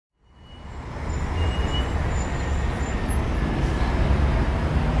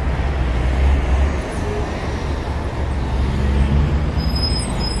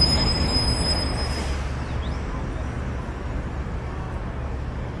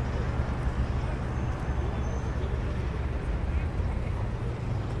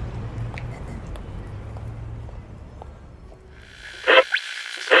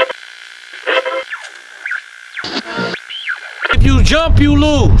you jump, you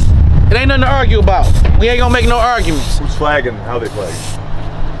lose. It ain't nothing to argue about. We ain't gonna make no arguments. Who's flagging? How they flag?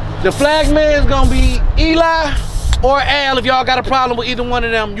 The flag man is gonna be Eli or Al. If y'all got a problem with either one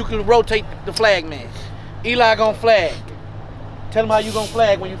of them, you can rotate the flag man. Eli gonna flag. Tell them how you gonna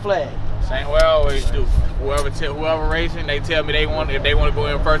flag when you flag. Same way I always do. Whoever racing, they tell me if they want to go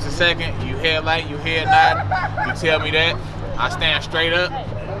in first or second. You headlight, you head nod. You tell me that. I stand straight up.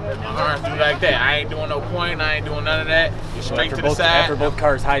 My arms do like that. I ain't doing no point. I ain't doing none of that. Just straight to the side. After both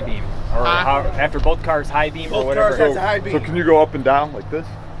cars high beam, or after both cars high beam, or whatever. So can you go up and down like this?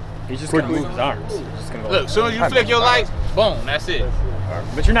 He's just gonna move his arms. Just gonna go Look, as soon as you flick your lights, boom, that's it.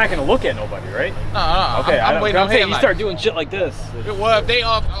 But you're not gonna look at nobody, right? No. Okay, I'm waiting on headlights. You start doing shit like this. Well, if they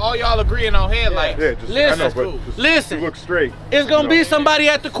all y'all agreeing on headlights, yeah, just, listen, I know, but just, listen. you look straight. It's gonna be somebody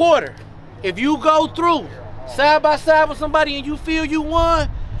at the quarter. If you go through side by side with somebody and you feel you won,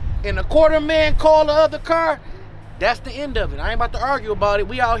 and the quarter man call the other car, that's the end of it. I ain't about to argue about it.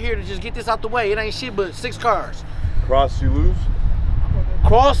 We out here to just get this out the way. It ain't shit but 6 cars. Cross, you lose.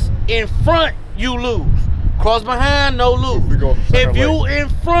 Cross in front, you lose. Cross behind, no lose. If you in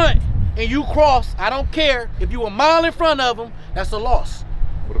front and you cross, I don't care. If you a mile in front of them, that's a loss.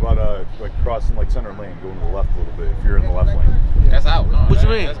 What about like crossing like center lane, going to the left a little bit if you're in the left lane? That's out. No, what you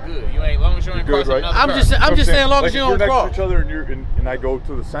mean? That's good. You ain't long as you ain't crossing another car. I'm just saying long as you don't cross. If we're next to each other and I go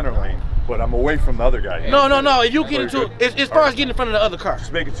to the center lane, but I'm away from the other guy. No. If you get into as far as getting in front of the other car.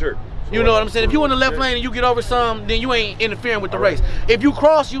 Just making sure. You know what I'm saying? If you in the left lane and you get over some, then you ain't interfering with the race. If you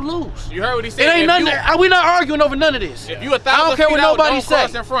cross, you lose. You heard what he said. It ain't nothing. We not arguing over none of this. If you 1,000 I don't care what nobody say.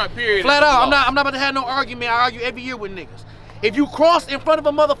 In front, period. Flat out, I'm not about to have no argument. I argue every year with niggas. If you cross in front of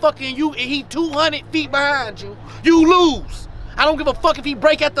a motherfucker and he 200 feet behind you, you lose. I don't give a fuck if he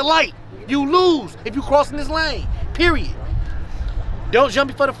break at the light. You lose if you cross in this lane. Period. Don't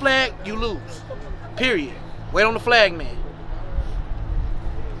jump before the flag. You lose. Period. Wait on the flag man.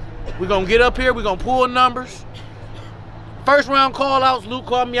 We're gonna get up here, we're gonna pull numbers. First round call outs, Luke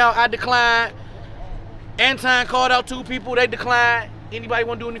called me out, I declined. Anton called out 2 people, they declined. Anybody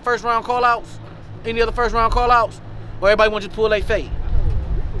wanna do any first round call outs? Any other first round call outs? Or everybody wanna just pull their fate?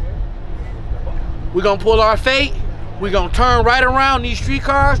 We're gonna pull our fate, we're gonna turn right around these street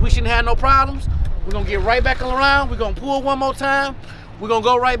cars, we shouldn't have no problems. We're gonna get right back around, we're gonna pull one more time, we're gonna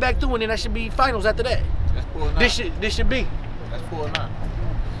go right back through and then that should be finals after that. That's pull This should be. That's pull 9.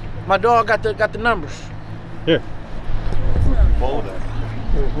 My dog got the numbers. Here.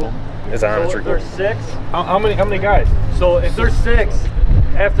 It's on. So there's 6. How many guys? So if there's 6,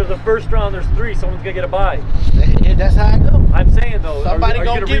 after the first round there's 3. Someone's gonna get a bye. Yeah, that's how I go. I'm saying though. Somebody are you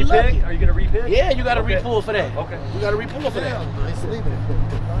gonna get lucky. Are you gonna repick? Yeah, you gotta repull for that. Okay. You gotta repull for that.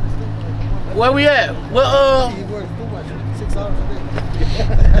 Where we at? Well,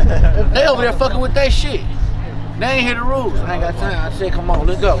 they over there fucking with that shit. They ain't hear the rules. I ain't got time. I said, come on,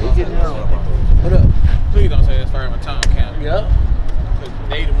 let's go. We getting on. What up? Please don't say that's fireman Tom Camp. Yep.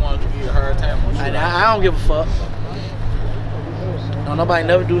 They the ones who need a hard time. I don't give a fuck. No, nobody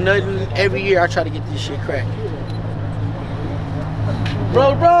never do nothing. Every year I try to get this shit cracked.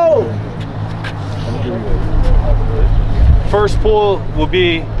 Bro. First pool will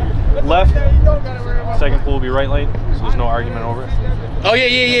be left. Second pool will be right lane. So there's no argument over it. Oh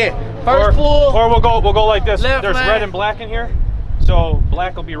yeah. First pool. Or we'll go like this. Left There's lane. red and black in here. So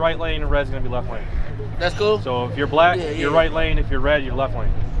black will be right lane and red's gonna be left lane. That's cool. So if you're black, you're right lane. If you're red, you're left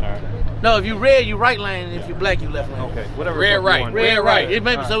lane. All right. No, if you red, you right lane, and if you black, you left lane. Okay. Whatever. Red right. Red right. It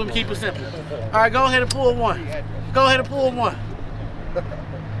may be so we keep it simple. All right, go ahead and pull one. Go ahead and pull one.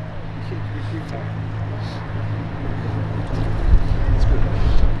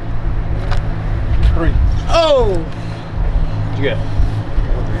 Oh! What'd you get?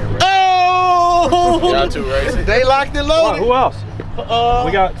 Oh! Y'all 2 racing. They locked it low. Who else?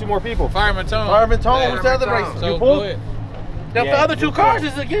 We got 2 more people. Fireman Tone. Who's the other racer? So You pulled? The other 2 cars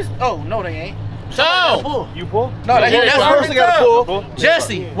is against. Oh no, they ain't. So You pull? No, that's person got to pull.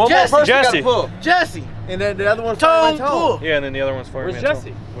 Jesse. One more person got to pull. Jesse. And then the other one's Tone pull. Yeah, and then the other one's fireman. Where's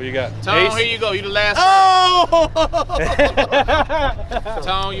Jesse? What you got? Tone, here you go. You the last. Oh!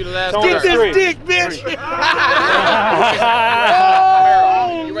 Tone, you the last. Tone, Get this dick, bitch!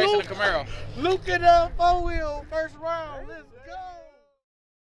 Camaro. You racing the Camaro. Luke it up, 4-wheel, first round. Let's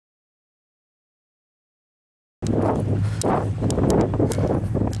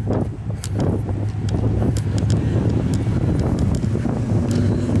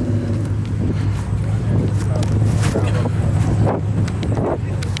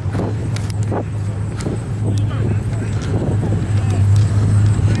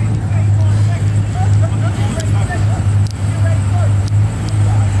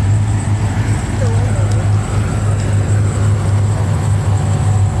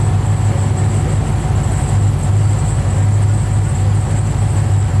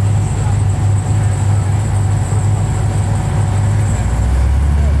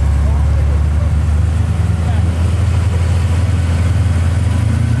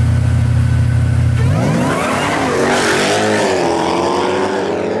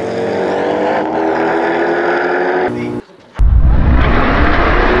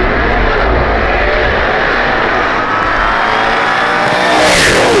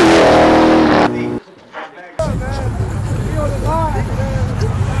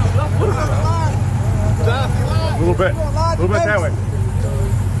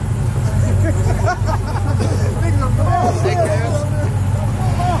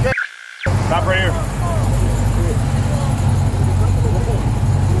Stop right here.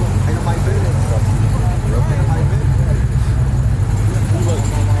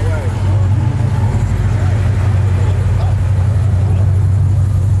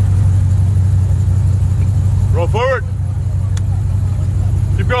 Roll forward.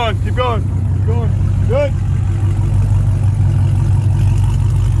 Keep going, keep going, keep going. Good.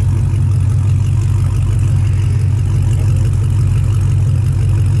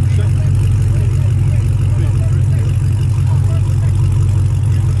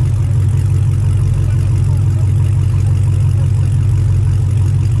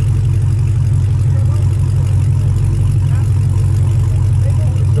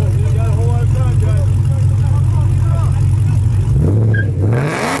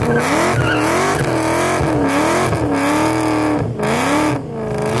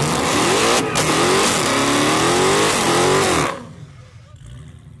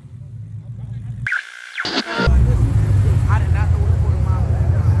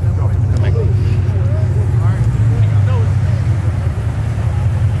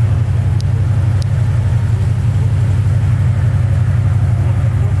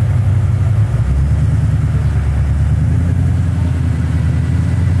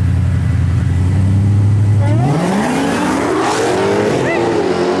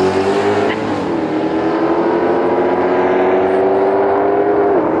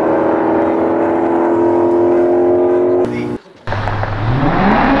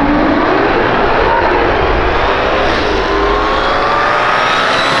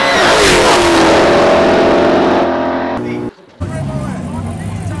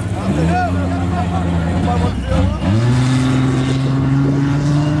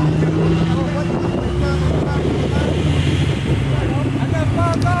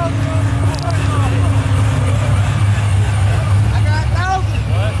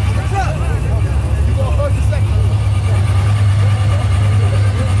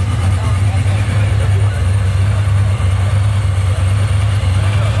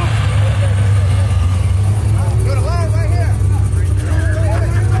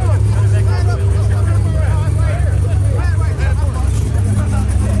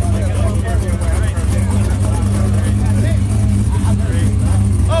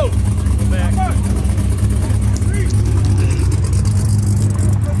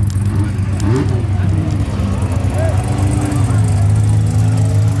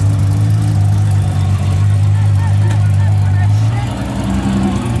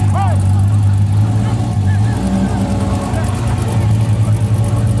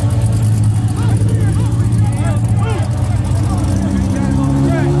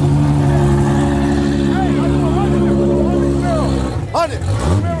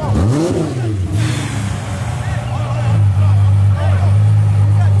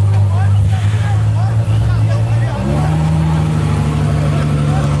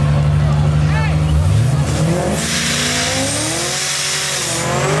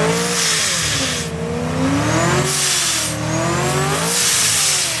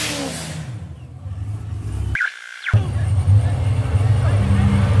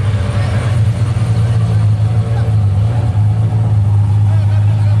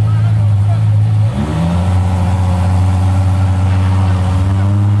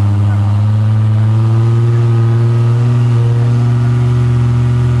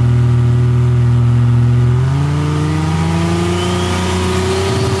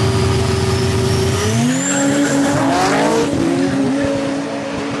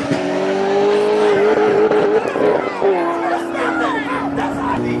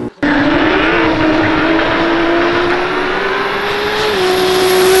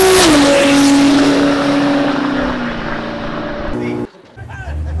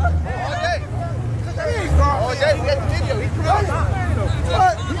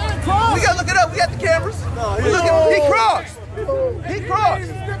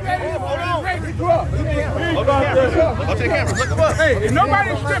 Up to the camera. Look him up. Hey, if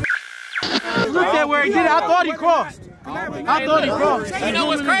nobody stripped. Look at where he did it. I thought he crossed. I thought he crossed. You know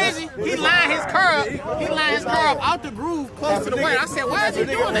what's crazy? He lined his car up. He lined his car up out the groove close to the way. I said, why is he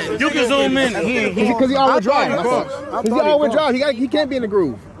doing that? You can zoom in. Because he always drive. Because he always drive. He can't be in the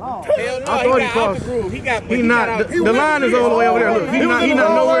groove. Hell no, I thought he crossed. He not. The line is all the way over there. Look, he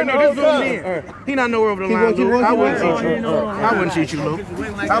not nowhere near. This zoomed in. He not nowhere over the line, Luke. I wouldn't cheat you. I wouldn't cheat you, Luke.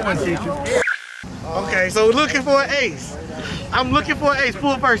 I wouldn't cheat you. Okay, so looking for an ace. I'm looking for an ace.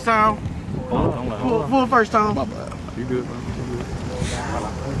 Full first time. Full first time. You good, man.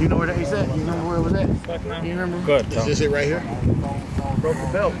 You know where the ace at? You remember where it was at? You remember? Good. Is this it right here? Broke the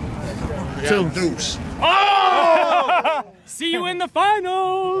belt. Two. Deuce. Oh! See you in the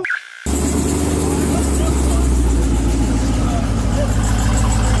finals.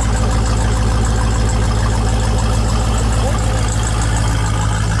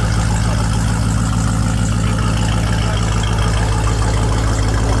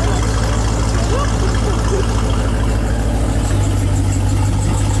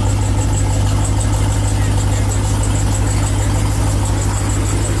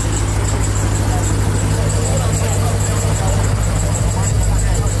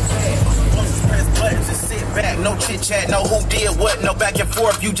 no chit chat, no who did what, no back and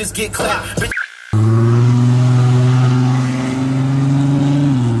forth, you just get clapped. Bitch.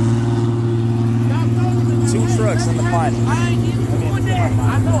 Two trucks in the pot. I ain't even doing that.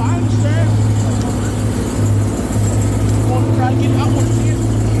 I know, I understand. I want to try to get it. I want to see it.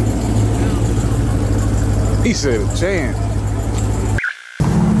 He said a chance.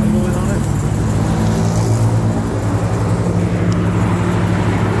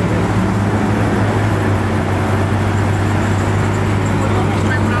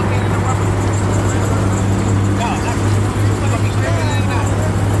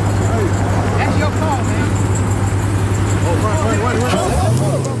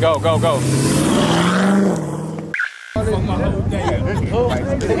 Go, go, go.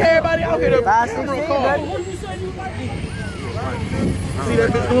 Everybody out here, see that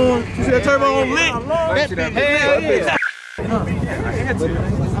bitch going? You see that turbo on lit? That bitch, hell yeah.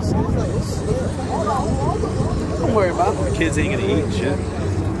 Don't worry about it. Kids ain't gonna eat shit.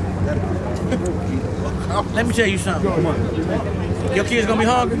 Let me tell you something. Come on. Your kids gonna be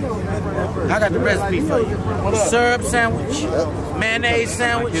hungry? I got the recipe for you. Syrup sandwich, mayonnaise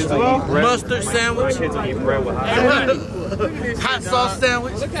sandwich, mustard sandwich, hot sauce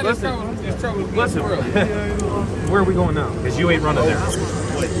sandwich. Listen, where are we going now? Because you ain't running there.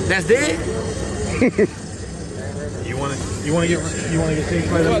 That's dead? You wanna get things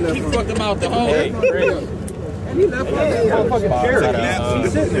right up there? Keep fucking out the hole. Hey, he left fucking chair.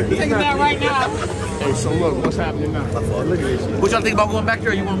 He's sitting there. Taking that right now. Hey, so look, what's happening now? What y'all think about going back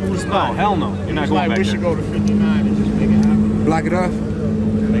there, or you want to move the spot? No, hell no. You're not going back We there. should go to 59 and just make it happen. Block it off.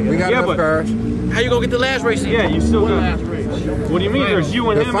 We got enough cars. How you gonna get the last race in? Yeah, you still got. What do you mean? There's you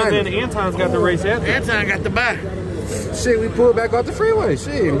and him, and then Anton's got the race after. Anton got the buy. Shit, we pull back off the freeway.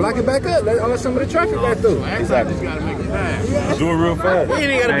 Shit, and block it back up. Let some of the traffic back through. Exactly. Just gotta make it fast. Do it real fast. We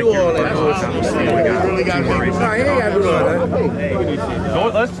ain't gotta do all that. Really got to make it. Nah, he ain't got to do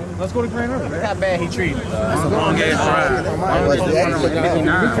all that. Let's go to Grand River. How bad he treated us. That's a long ass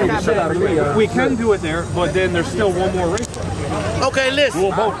drive. We can do it there, but then there's still one more race. Okay, listen.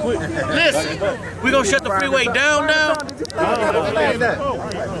 We'll both quit. Listen. We gonna shut the freeway down.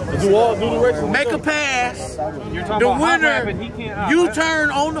 Make a pass. You're talking The about hot winner, rapping, he can't. you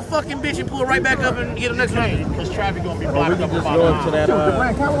turn on the fucking bitch and pull right back up and get the next one. Because traffic gonna be blocked up about to that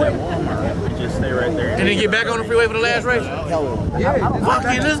Walmart. Just stay right there. And then get back on the freeway for the last race? Fuck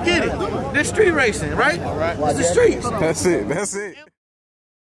it, let's get it. This street racing, right? It's the streets. That's it. That's it.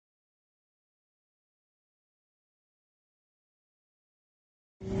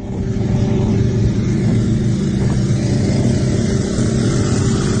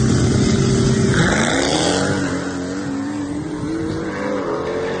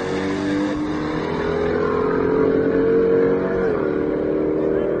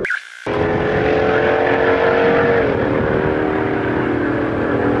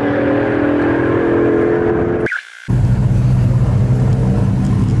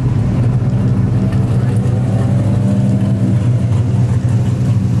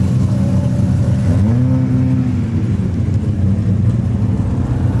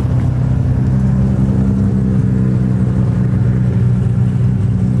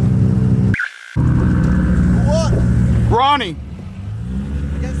 Ronnie.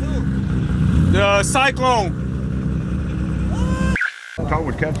 Guess who? The Cyclone. Tom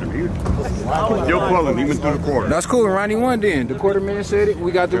was catching him. Still pulling, even through the quarter. That's cool. Ronnie won then. The quarterman said it.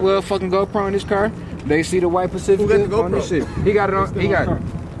 We got the fucking GoPro in this car. They see the white Pacific on this shit. He got it on. He got it.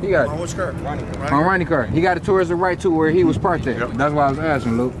 He got it. On which car? Ronnie. On Ronnie car. He got it towards the right too, where he was parked at. Yep. That's why I was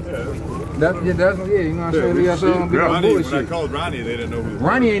asking, Luke. That's you know what I'm saying? Ronnie, Bullshit. when I called Ronnie, they didn't know who.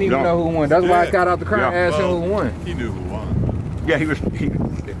 Ronnie ain't even know who won. That's why I got out the car and asked him who won. He knew who won. Yeah, he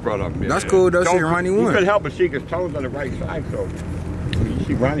brought up. That's cool. That's it. Ronnie won. He couldn't help but see his toes on the right side, so you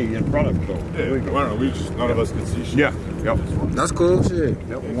see Ronnie in front of him. So Yeah, I don't know. We just none of us could see shit. yeah, yep. That's cool shit. As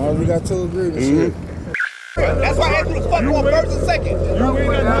long as we got two agreements. Shit. That's why Andrew was fucking on first and second.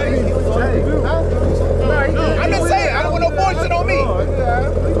 I'm just saying, I don't want no bullshit on me.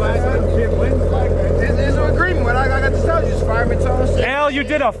 There's an agreement. What I got to tell you is fireman told us. Al, you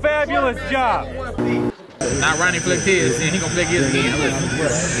did a fabulous job. Now Ronnie flicked his, then he gonna flick his again.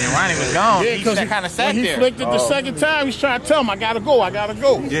 Then Ronnie was gone. Yeah, He just kind of sat when he there. flicked it the second time, he's trying to tell him, I gotta go.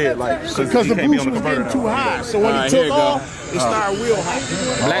 Yeah, like Because the boost was getting too high. So when he here took you off, it started real hot.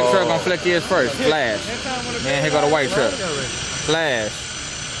 Black truck gonna flick his first. Flash. Then here go the white truck. Flash.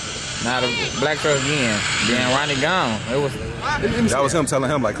 Now the black truck again. Then Ronnie gone. It was. That was him telling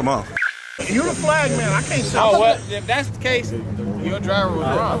him like, come on. You the flag man. I can't say. Oh well, if that's the case, your driver was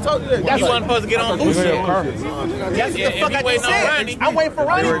wrong. I told you that. He wasn't supposed to get on boost yet. That's the fuck I just said. I'm waiting for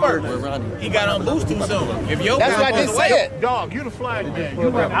Ronnie first. He got on boost too soon. If your that's what I just said. Dog, you the flag man.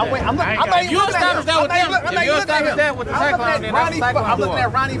 I'm not even looking at him. I'm looking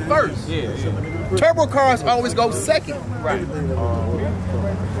at Ronnie first. Yeah. Turbo cars always go second. Right.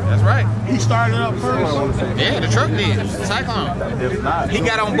 That's right. He started up first. Yeah, the truck did. Cyclone. He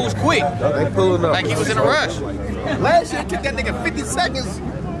got on boost quick. Like he was in a rush. Last year it took that nigga 50 seconds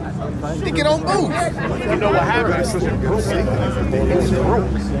to get on boost. You know what happened?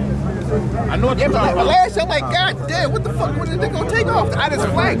 I know what you're talking about. Last year I'm like, God damn, what the fuck? When is they gonna take off? I just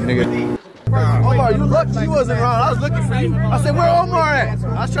flagged. Omar, you lucky you wasn't wrong. I was looking for you. I said, where Omar at?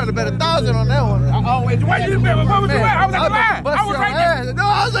 I was trying to bet 1,000 on that one. Wait, why you didn't bet? Where was you at? I was at the line. I was right there. No,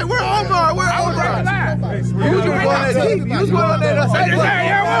 I was like, where Omar? Where Omar? You was going on that deep. You was going on that.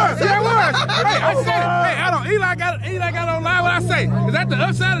 Yeah, I was. Hey, I said it. Hey, I don't. Eli got on live. What I say? Is that the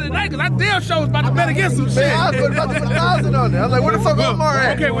upside of the night? Because I damn sure was about to bet against some shit. Man, I was about to put 1,000 on there. I was like, where the fuck Omar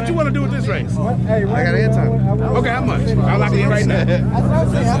at? Okay, what you want to do with this race? I got an time. Okay, how much? I'll lock it in right now.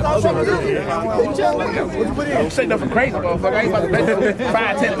 Don't say nothing crazy, motherfucker. I ain't about to bet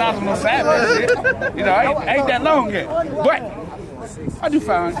 5,000-10,000 on Saturday. You know, I ain't that long yet. But I do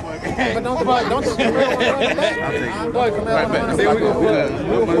fine. But don't right back. See, we go good.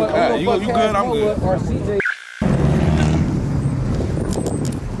 You good? I'm good.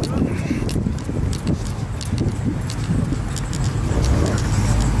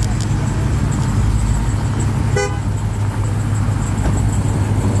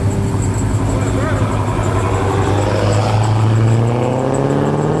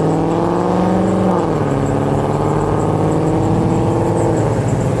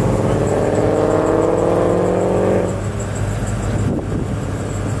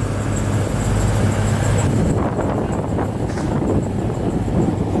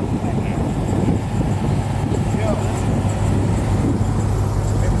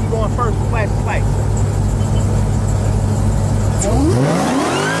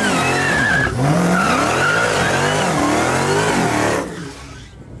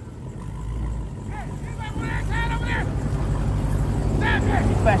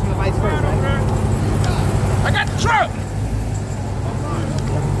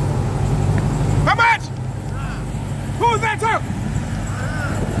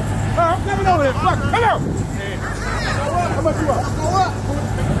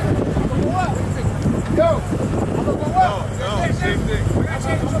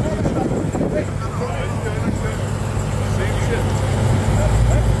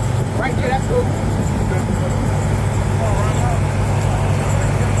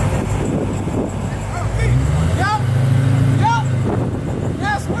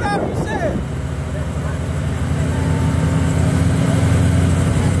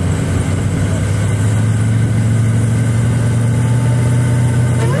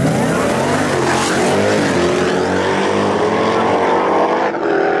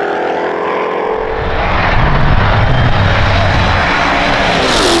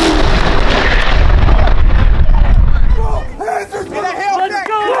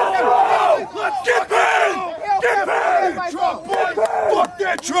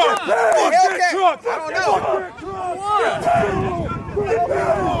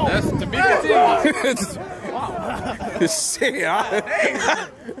 Shit,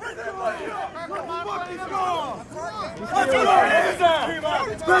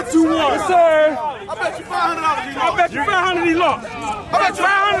 Bet you won, sir. I bet you $500. I bet you $500 he lost. I bet you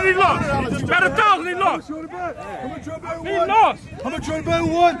 $500 he lost. Bet 1,000 he lost. He lost. How much you want to bet who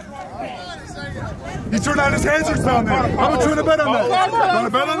won? He turned out his hands or down there. How much you want to bet on that? You want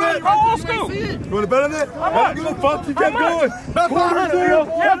to bet on that? You want to bet on that? I don't give a fuck. You kept going. Bet 500.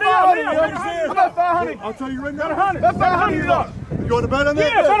 Yeah, bet 500. I'll tell you right now. Bet 100. Bet 500 you lost. You want to bet on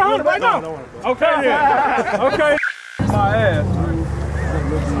that? Yeah, bet 100 right now. Okay, yeah. Okay. My ass.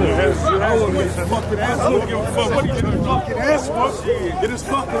 I want to get his fucking ass. I don't give a fuck what he get his fucking ass for. Get his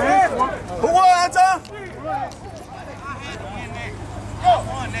fucking ass for. Who won that time?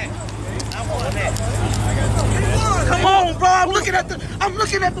 Come on, bro. I'm looking at the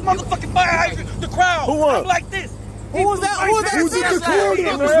motherfucking fire hydrant, the crowd. Who won? I'm like this. Who was that? Who was that? Who's in the corner?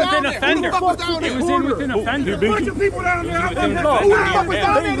 It was within a fender. It was in within a fender. A bunch of people down there.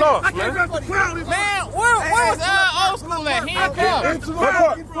 He lost. I can't got the crowd. Man, where was old school at? Handcuffed.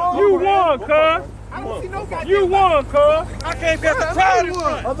 You won, cuz. You won, cuz. I can't get the crowd in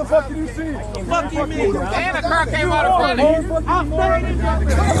front. How the fuck did you see? Fuck you, mean? And the car came out in front of him. I'm staying in there.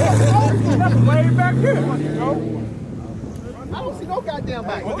 That's way back here. don't see no goddamn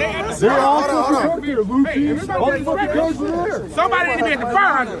bike. They're all fucking here, Lucci. All the fucking cars were there. Somebody didn't be at the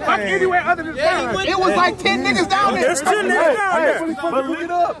fire hydrant. Fuck anywhere other than the fire hydrant. It was like 10 niggas down there. There's 10 niggas down there. Look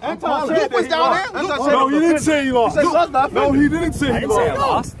it up. Luke was down there. No, he didn't say he lost. No, he didn't say he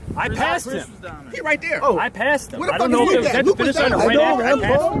lost. I passed him. He right there. I passed him. Where the I don't fuck know is if Luke that at? Luke finish was on down the right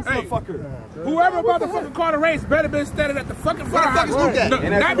there. after I passed him. Whoever motherfucking called the race better been standing at the fucking fire Where the fuck is Luke hydrant.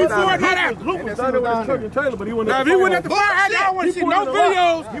 at? Not before, not after. Luke was there with his truck and trailer, but he went Now, if he went at the fire hydrant, I don't want to see no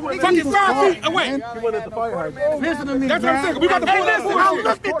videos fucking 5 feet away. He went at the fire hydrant. Listen to me, That's what I'm saying. We got to pull that I bullshit.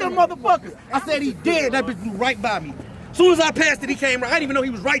 looked at them motherfuckers. I said he dead. That bitch blew right by me. As soon as I passed it, he came right. I didn't even know he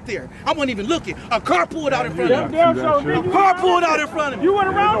was right there. I wasn't even looking. A car pulled out in front of me. Damn sure A car pulled out in front of me. You went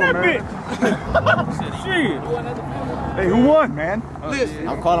around that bitch. Shit. Hey, who won, man? Listen,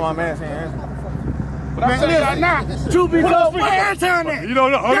 I'm calling my man saying, But I'm saying right now, truth be told, where Anton at? You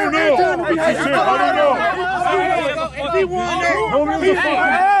don't know. I don't know. I don't know. If he won that,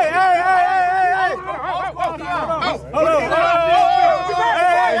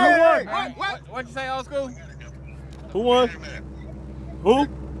 Hey, who won? What'd you say, old school? Who won? Who?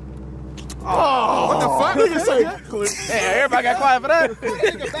 what the fuck? Hey, everybody got quiet for that.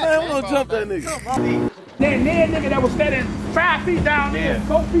 Man, I'm gonna jump that nigga. that nigga that was standing 5 feet down there,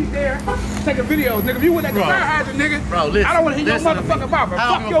 4 feet there, taking videos, nigga. If you went at the fire hydrant, nigga, bro, listen, I don't want to hear your motherfucking mouth, bro.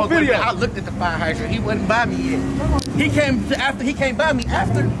 Fuck your video. I looked at the fire hydrant. He wasn't by me yet. He came by me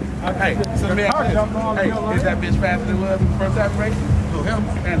after. Hey, so let me ask you this. Hey, is that bitch faster than was the first time race? Who, him?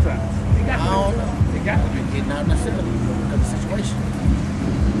 Anton. He got to be. He got to be. Getting out necessarily because of the situation.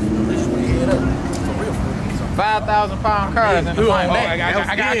 This way head up. For real. 5,000-pound cars in the Okay. final.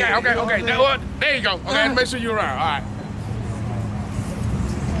 There you go. Okay, make sure you're around. All right.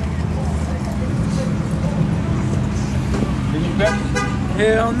 Did you bet?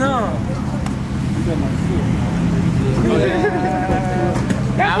 Hell no.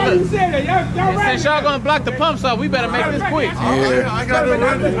 That's what you said. Y'all right. Since y'all gonna block the pumps off, we better make this quick. I got it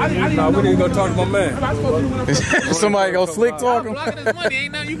ready. We need to go talk to my man. Somebody go slick talking. Blocking his money,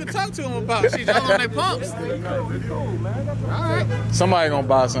 ain't nothing you can talk to him about. She's all on their pumps. Somebody gonna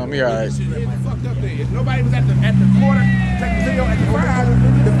buy something. You're all right. Fucked up there. If nobody was at the corner, take the video at the fire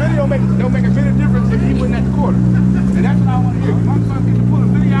hydrant, the video don't make a bit of difference if he wasn't at the corner. And that's what I want to hear. Motherfuckers can pull a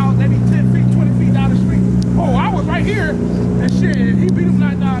video out maybe 10 feet, 20 feet down the street. Oh, I was right here. And shit, he beat him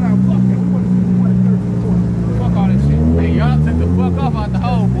like, nah, fuck it. We want to fuck all that shit. Hey, y'all took the fuck off out the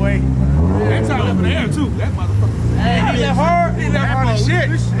hole, boy. That time left in the air, too. That motherfucker. Hey, he left hard. He left hard as shit.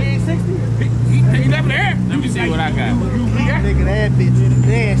 He ain't 60. He left in the air. Let me see what I got. Nigga, that bitch is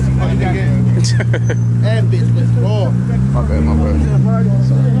nasty. That bitch was raw. My bad, my bad.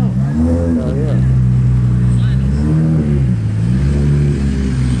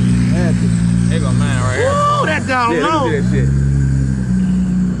 There go mine right here. Woo, that down low.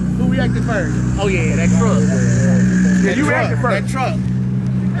 Who reacted first? Oh yeah, that truck. Yeah, you reacted first. That truck.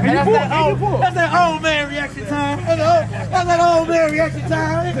 And you pulled. That's that old man reaction time. That's that old man reaction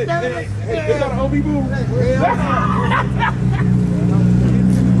time. It's not an OB move.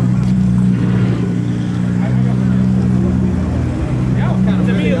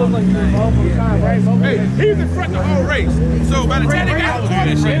 To me, it looks like you're involved for the time, right? Hey, he was in front the whole race. So by the time they got to the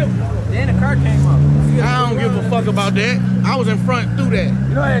corner, shit. Then the car came up. I don't give a fuck about that. I was in front through that.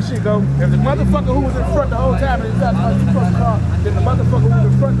 You know how that shit go. If the motherfucker who was in front the whole time and decided to push the car, then the motherfucker who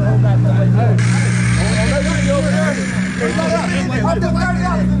was in front the whole time was like, hey, that video over there. 5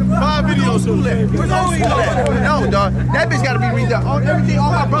 videos too late. No, dog. That bitch gotta be redone. Everything,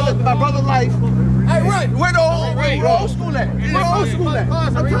 all my brother life. Hey, right. Where the old school at? Where old school at?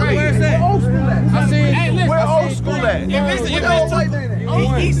 Where's that? Where old school at? I said, hey, listen. Where old school at?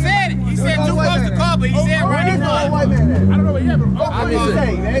 He said it. He said too close to call, but he said right in front. I don't know what he had, but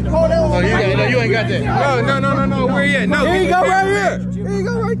You ain't got that. no. Where he at? No. Here you go right here. Here you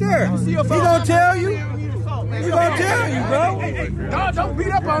go right there. He gonna tell you. He gonna tell you, bro. Dog, don't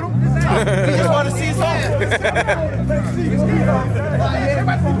beat up on him. He just want to see his home.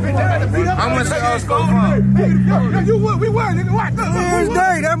 I'm gonna say old school. We won, nigga. Watch.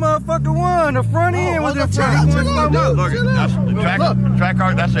 That motherfucker won. The front end was in front. Look, that's the track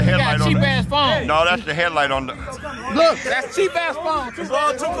car. That's the headlight on Cheap the. ass phone. No, that's the headlight on the. Look, that's cheap ass phone. Too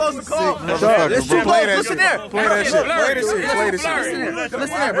close to call. Let's Play play that Listen shit. there. Play that shit. Play this shit. Play this shit. Listen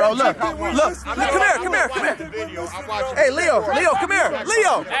there, bro. Look. Come here. video. I watched it. Hey, Leo, come here.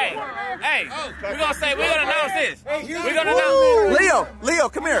 Leo. Hey, we're gonna announce this. We're gonna announce Leo,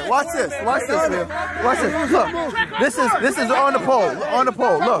 come here. Watch this, Leo. Watch this. Look, this is on the pole.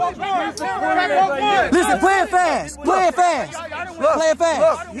 Look. Listen, play it fast. Look,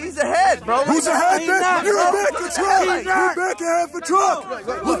 he's ahead, bro. Who's ahead, man? You're back the truck. You're back ahead for truck.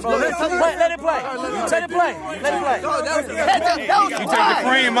 Let it play. You take the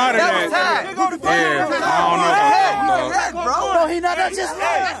frame out of that. Yeah, I don't know. No, he not.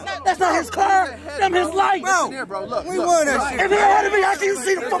 That's not his car. Them his lights. Bro, look. We won that shit. If you're ahead of me, I see you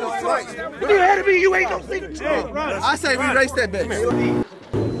see the fucking truck. If you're ahead of me, you ain't gonna see the truck. I say we race that bitch.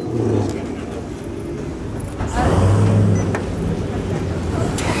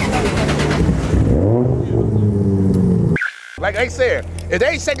 Like they said, if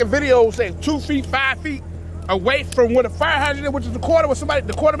they taking videos, say 2 feet, 5 feet away from where the fire hydrant is, which is the quarter where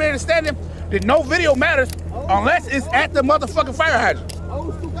the quarter man is standing, then no video matters unless it's at the motherfucking fire hydrant.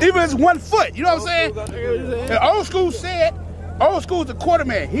 Even if it's 1 foot, you know what I'm saying? And old school's the quarter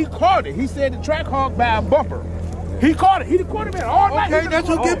man. He called it. He said the track hog by a bumper. He called it. He the quarter man all night. Okay, that's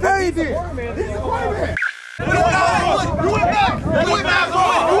what get paid then. He's the quarter man. Do it back.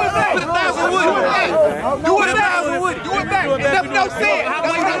 That's no sense.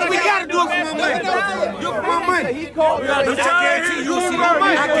 We gotta do it for my money. Do it for my money. He called. I guarantee you'll see my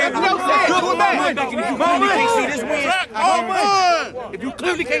money. I can't do it for my money. If you clearly can't see this win, if you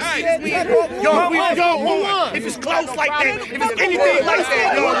clearly can't see this win, yo, who won? If it's close like that, if it's anything like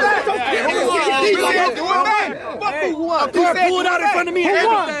that, a car pulled out in front of me and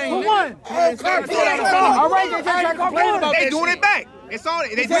everything. Who won? A car pulled out in front of me. All right, they doing it back. It's on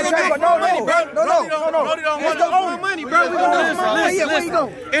it. They doing it back. No. Brody don't want no money, bro. Listen.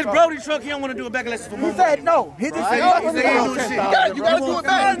 It's Brody's truck. He don't want to do it back unless it's for money. He said no. He just said no. He ain't doing shit. You gotta do it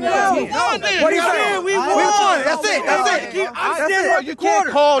back. What he said? We won. That's it. You can't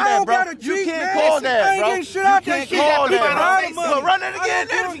call that, bro. You can't call that, bro. I ain't getting shit out there. Call that. Run it again.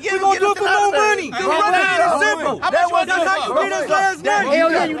 We gonna do it for no money. Run it simple. That's how you beat us last night.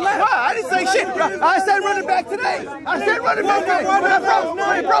 Hell yeah, you left. I didn't say shit. I said run it back today. Bro.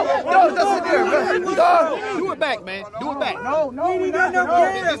 No, that's it there. Do it back, man. Do it back. No, we got enough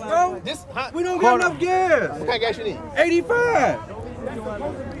gas, bro. We don't got enough gas. What kind of gas you need? 85.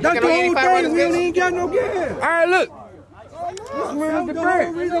 That's the whole thing. We ain't got no gas. All right, look. We ain't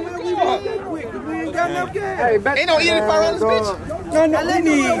got enough gas. Ain't no 85 on this bitch. No, we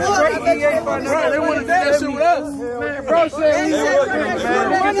need straight 85. They want to do that shit with us. Man, bro said he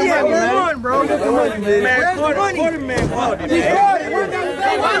won, bro. Man, quarter man quality.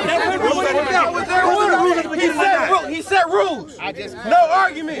 He set rules. No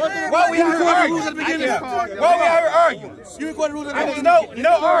argument. Why we out here arguing at the beginning? Why we out here arguing? You recorded rules at the beginning.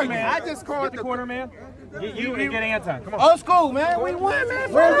 No argument. I just called the quarter man. You and get Anton. Come on. Old school, man. We won,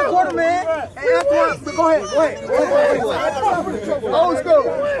 man. Where's the quarter man? Go ahead. Wait. Old school.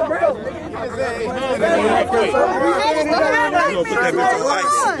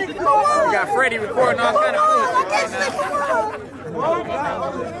 We got Freddie recording all kind of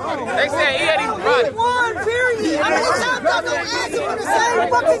They said he had even brought it. One, period. I mean, sometimes I'm asking the same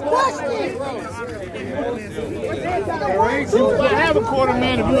fucking question. You can't have a quarter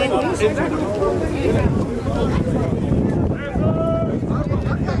man if you ain't going to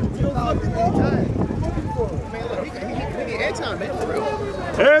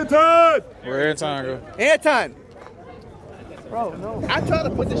Anton! Where Anton go? Anton. Bro, no. I'm trying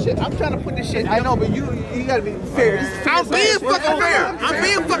to put this shit. I know, but you gotta be fair. I'm being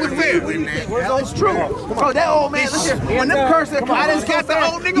fucking fair. It's true. Bro, that old man, listen, when them curses, I just got the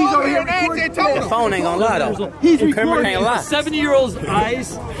old nigga over here and Anton told him. The phone ain't gonna lie though. He's recording. Can't lie. 7-year-old's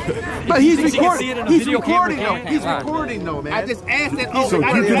eyes. But he's recording. He's recording though, man. I just asked that. So you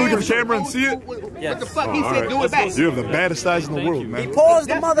can look at the camera and see it? What the fuck? He said do it back. You have the baddest eyes in the world, man. He paused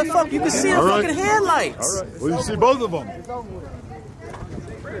the motherfucker. You can see the fucking headlights. All right. Well, you see both of them.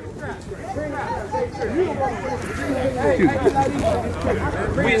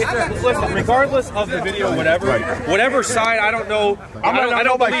 Listen, regardless of the video, whatever side, I don't know. I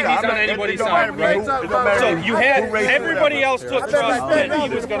don't believe he's on anybody's side, right? So you had everybody else took trust that he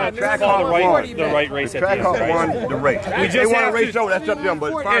was going to call the right race at the end. Track won the race. We just want to race show, that's up to them.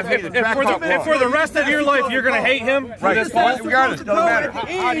 But if for the rest of your life you're going to hate him for this fault, regardless, doesn't matter.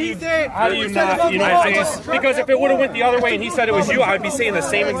 How do you not? You know what I'm saying? Because if it would have went the other way and he said it was you, I'd be saying the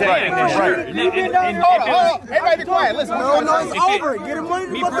same exact thing. Hold on. Everybody be quiet. Listen. No, it's over. Get him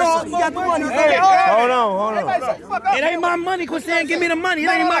money. You got the money. Hold on. It ain't my money. Quit saying give me the money. It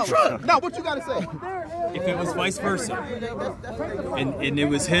ain't my truck. No, what you gotta say? if it was vice versa, and it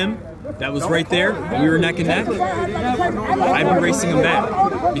was him that was right there, and we were neck and neck, I'd be racing him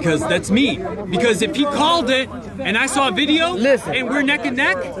back because that's me. Because if he called it and I saw a video, and we're neck and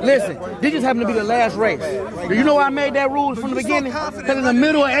neck, this just happened to be the last race. Do you know why I made that rule from the beginning? Because in the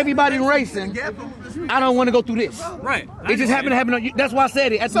middle of everybody racing, I don't want to go through this. Right. It just happened to happen. That's why I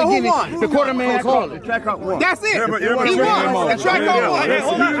said it at the beginning. The quarterman called it. Track won. That's it. Yeah, but He won. The track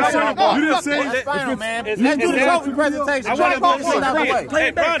won. You didn't say It's final, man. Let's do the trophy presentation. I want to Track won. Out the way.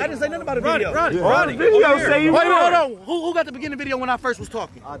 Hey, I didn't say nothing about a video. Ronnie. Video say you. Wait, hold on. Who got the beginning video when I first was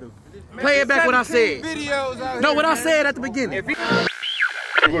talking? I do. Play it back what I said. No, what I said at the beginning.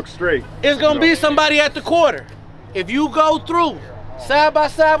 look straight. It's gonna be somebody at the quarter. If you go through side by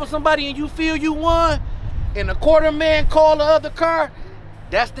side with somebody and you feel you won, and the quarter man call the other car,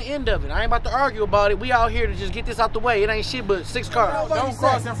 that's the end of it. I ain't about to argue about it. We out here to just get this out the way. It ain't shit but 6 cars. Don't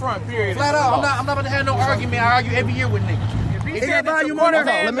cross in front, period. Flat out. I'm not about to have no argument. I argue every year with niggas. If he said the quarter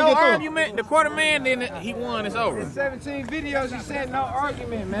man, no argument, the quarter man, then he won, it's over. In 17 videos, you said no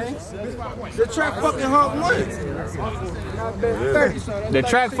argument, man. The track fucking hawk won. The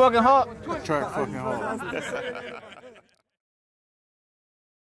track fucking hawk? The track fucking hawk.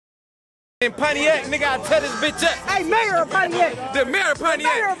 In Pontiac, nigga, I tear this bitch up. Hey, Mayor of Pontiac. The Mayor of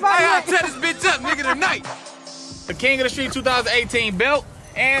Pontiac. I tear this bitch up, nigga, tonight. The King of the Street 2018 belt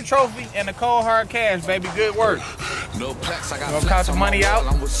and trophy and the cold hard cash, baby. Good work. No plaques, I got gonna count the money out.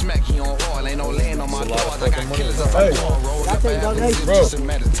 I'm with Smack, he on oil, ain't no land on my doors. I got killers up on the road. If I have this just to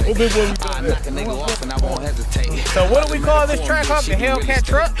meditate. I knock a nigga off and I won't hesitate. So what do we call this track hawk? The Hellcat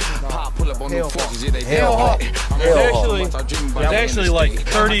truck? Pull up on them forces, yeah, they Hellhawk. It's actually like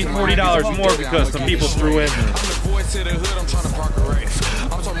 $30, $40 more because some people threw in. I'm the voice to the hood, I'm trying to park a race.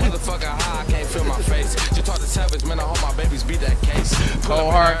 I'm so motherfucking high, I can't feel my face. Just talk to Savage, man, I hope my babies beat that case.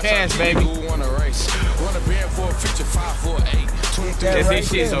 Cold hard cash, baby. Who wanna race? Run a band for a feature, 5 for 8. That's his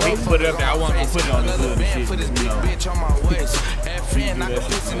shit, so he can put it up there. I want him to put it on the hood and shit. Bitch on my waist. FN, knock a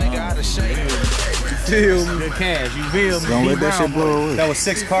pussy nigga out of shape. Feel me? Good cash, you feel me? Don't let that shit blow away. That was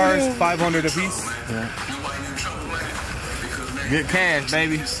 6 cars, 500 apiece. Good cash,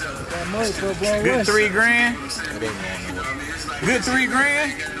 baby. Good 3 grand. Good 3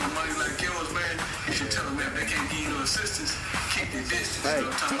 grand. Hey,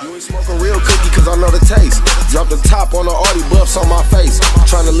 you ain't smoke a real cookie cause I know the taste. Drop the top on the Audi, buffs on my face.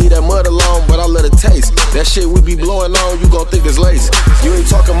 Tryna leave that mud alone, but I let it taste. That shit we be blowing on, you gon' think it's lace. You ain't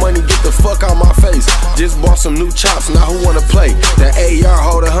talking money, get the fuck out my face. Just bought some new chops, now who wanna play? That AR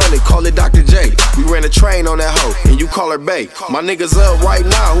hold 100, call it Dr. J. We ran a train on that hoe, and you call her Bay. My niggas up right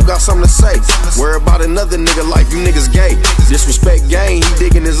now, who got something to say? Worry about another nigga like you niggas gay. Disrespect gang, he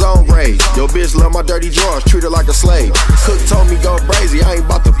digging his own grave. Yo bitch love my dirty drawers, treat her like a slave. Cook told me go crazy, I ain't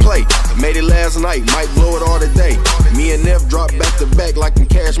about to play. Made it last night, might blow it all today. Me and Neff drop back to back like them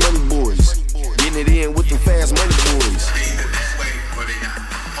Cash Money boys. Getting it in with them Fast Money boys.